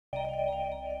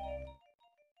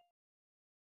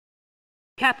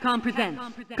Capcom presents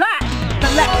Clash!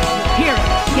 Select your hero,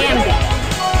 Gambit,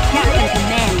 Captain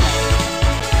Commando,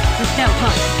 Michelle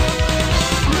Hunt.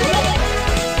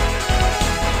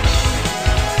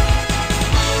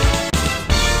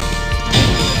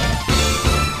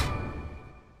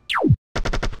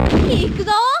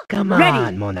 Come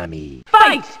on, mon ami.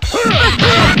 Fight!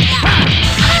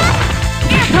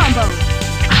 Air combo!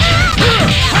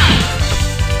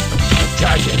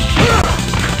 Charging.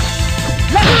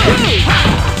 Level 2!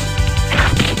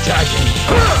 Charging.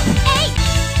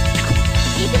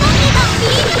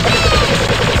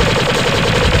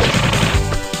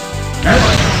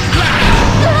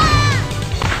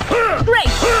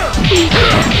 Great!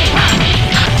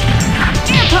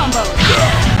 Air combo!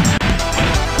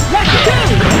 Level 2!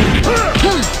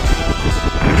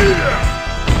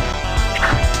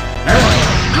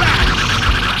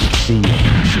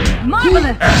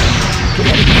 Marvelous!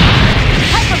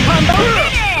 Hyper combo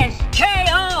finish!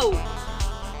 KO!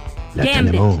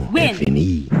 Gambit win!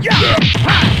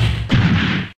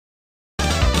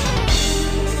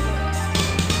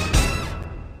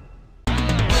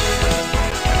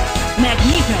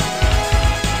 Magneto!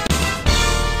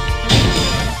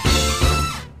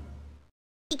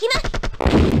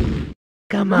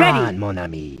 Come Ready. on, mon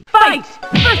ami. Fight!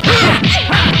 First attack!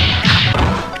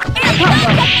 Air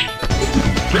combo!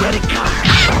 Kinetic car.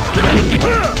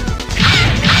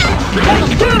 Level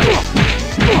 2!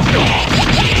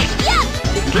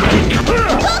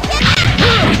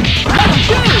 Level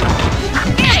 2!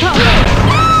 Air combo!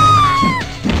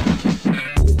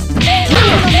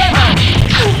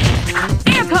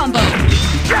 Air combo!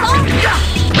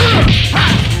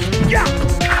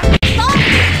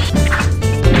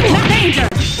 No danger!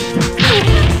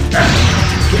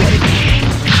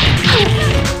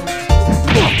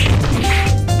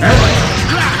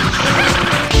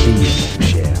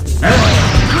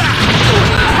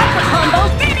 Combo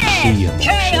finish!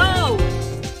 KO!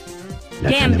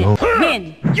 Gambit win!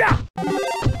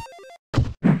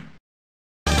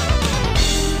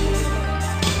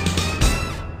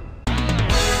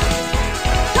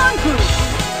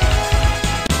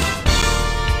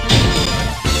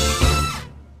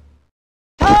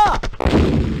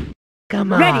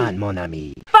 Come Ready. on, mon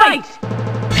ami. Fight!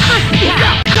 First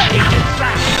attack!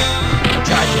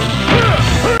 Charging.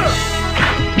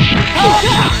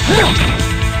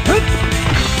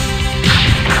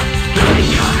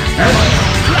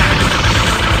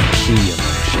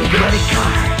 Kinetic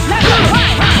car. Level 1!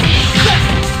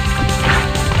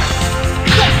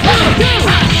 Level 2!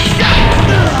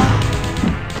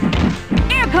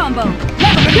 Air combo!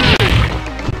 Level 2!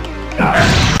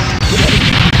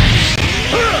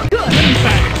 Good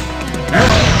impact!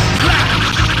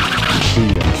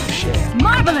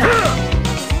 Marvelous!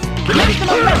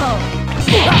 Maximum level!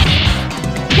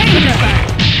 Danger!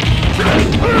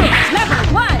 Level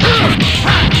 1!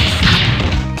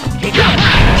 KO!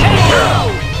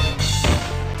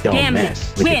 Don't Gambit mess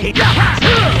with win! the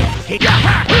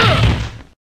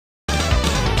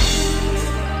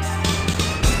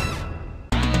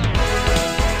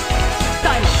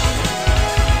Silence!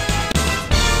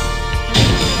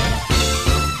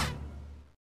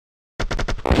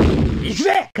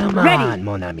 Come Ready. on,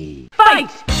 mon ami. Fight!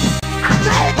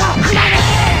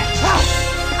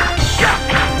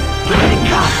 Kinetic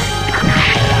car.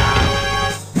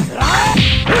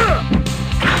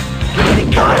 Kinetic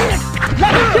car.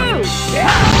 Level 2!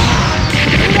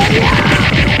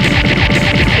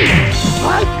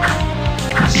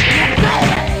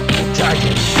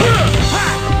 Charging.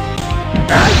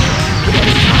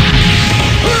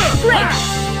 Great!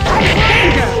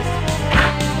 Danger!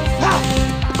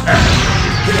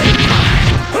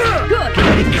 Good!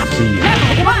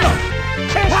 Level 1!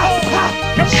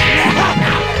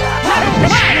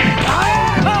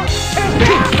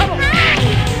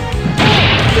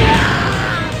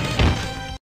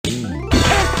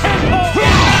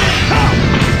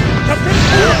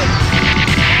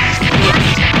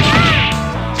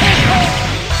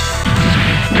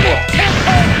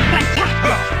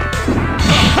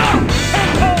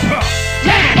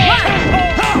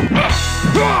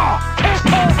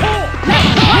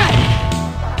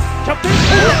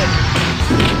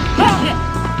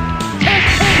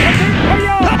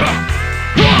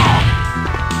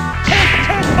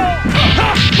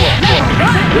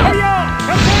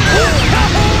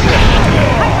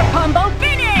 Hyper combo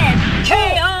finish!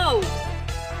 KO!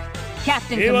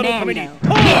 Captain Commando.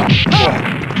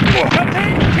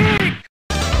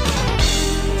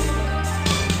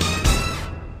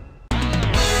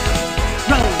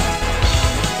 Roll.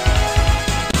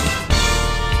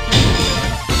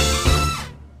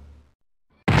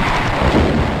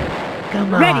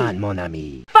 Come Ready. on, mon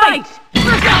ami. Fight!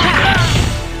 First attack!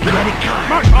 Ready, card.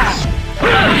 March on!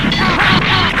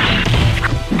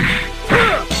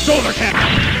 Shoulder cannon!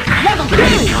 Level 2!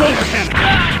 Shoulder cannon!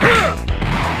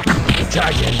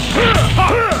 Charging.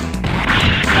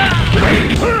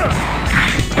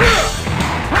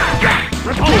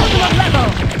 Ultimate level!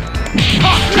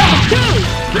 Level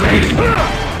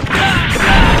 2!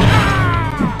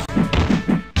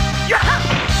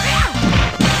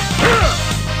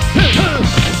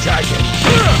 Charging.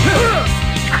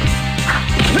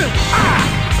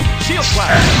 Shield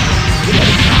flash!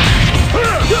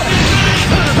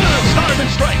 Stars and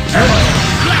strikes!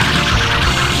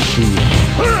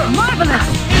 Marvelous!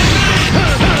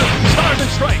 Stars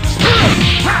and strikes!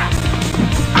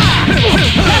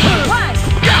 Level 1!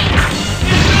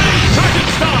 Sergeant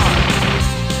Star!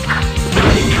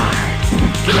 Ready, card.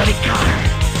 Ready, card.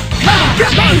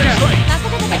 Stars and strikes!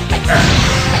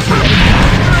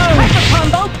 Hyper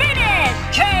combo finish!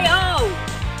 KO!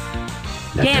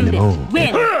 Nothing to Gambit, move.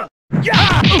 win!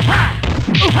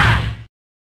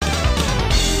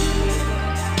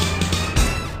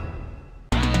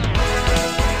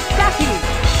 Saki!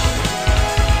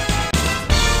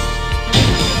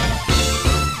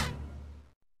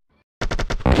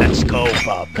 Let's go,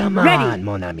 Bob. Come Ready. on,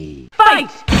 mon ami.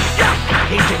 Fight!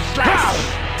 Agent slash.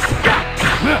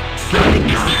 Ready,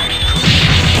 card.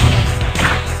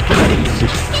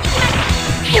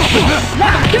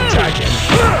 Level 2! Charging.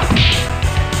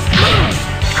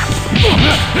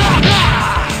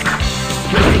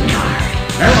 Ready, card.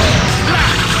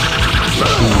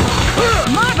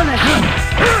 Marvelous!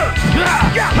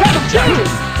 Level 2!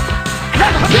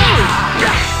 Level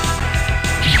 2!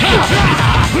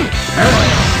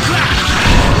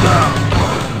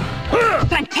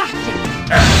 Fantastic!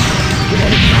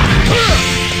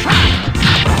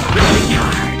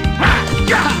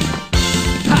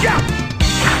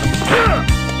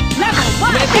 Level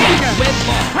 1! Danger!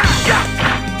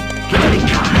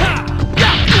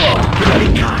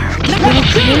 Level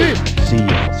 2! See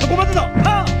ya. そこまでだ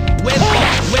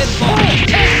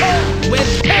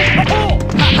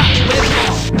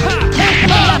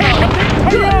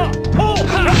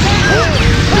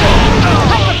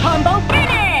Hyper combo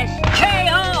finish!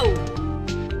 KO!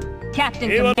 Captain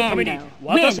平和のために Commando,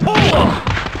 私 win! と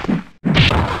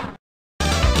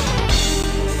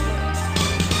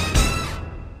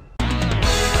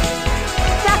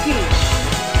Saki!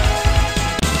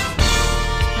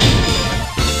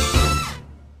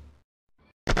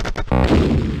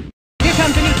 Here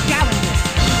comes a new challenger!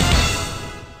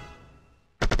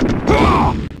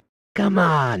 Come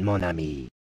on, mon ami.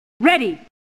 Ready!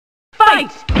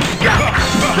 Fight!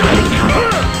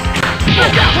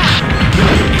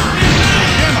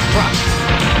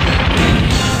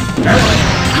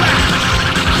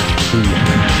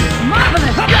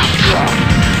 Marvelous!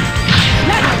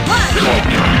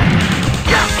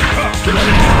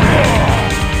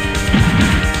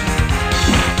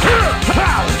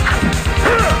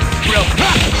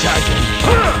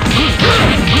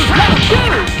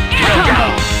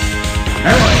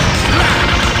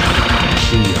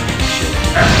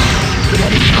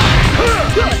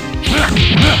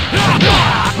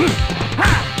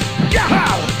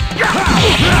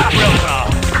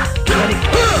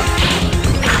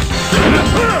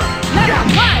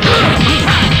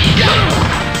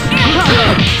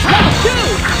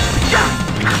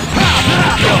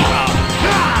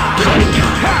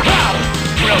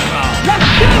 Level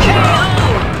 2!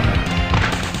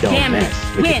 Don't Gambit,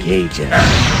 mess with win. the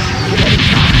Cajun.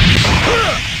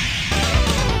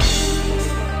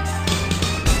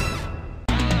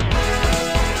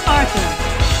 Arthur!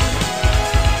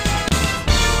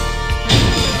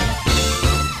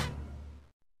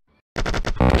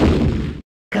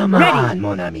 Come Ready. on,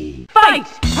 mon ami. Fight!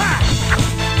 First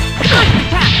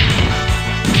attack!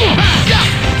 Good!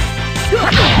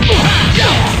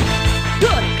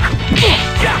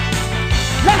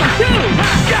 Level 2! Good!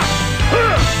 Level 2!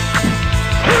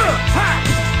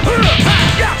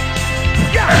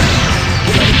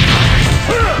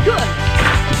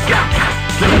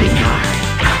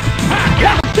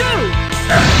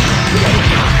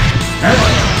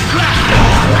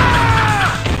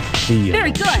 See ya.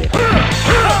 Very good!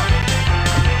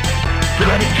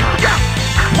 Ready, card.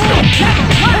 Level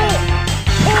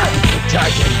 1!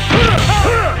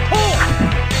 Charging.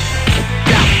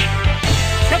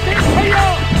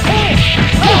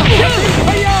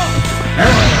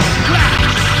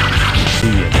 See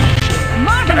ya.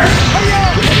 Marvelous!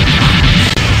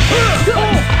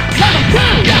 Good! Level 2!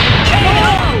 KO!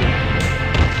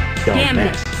 Don't Gambit,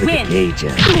 mess with win. the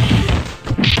Cajun.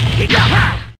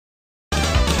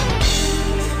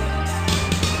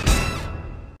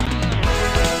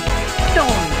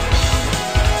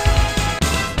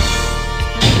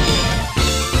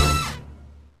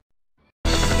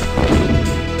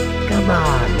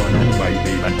 on, My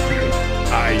even field.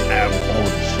 I am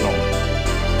onslaught.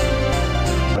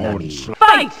 Onslaught.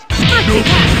 Fight! First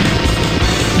attack!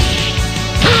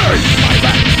 My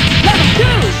back. Level 2!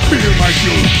 Feel my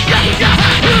shoes.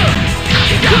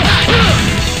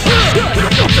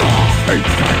 Hate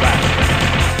my back.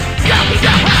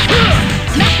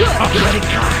 Not good!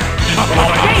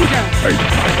 Danger! Hate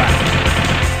my back.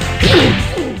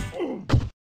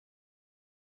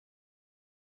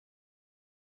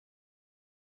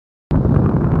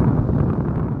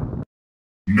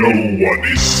 No one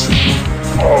is safe.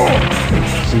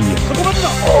 see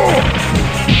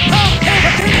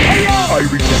ya. I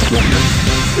reject your name.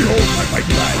 Behold my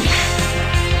mighty eye.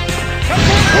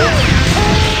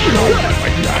 Behold my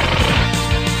mighty eye.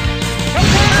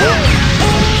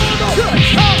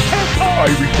 I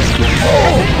reject your name.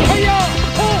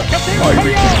 I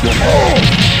reject your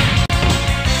name.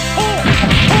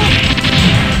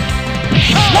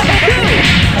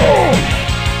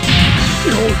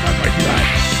 Behold my mighty eye.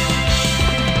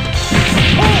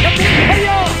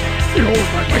 Behold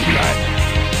my mighty eye.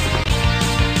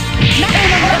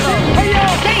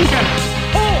 Danger!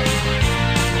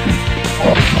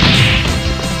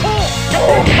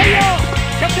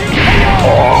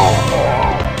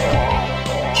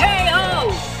 KO!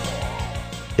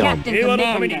 Dumb. Captain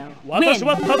Commando,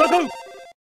 win!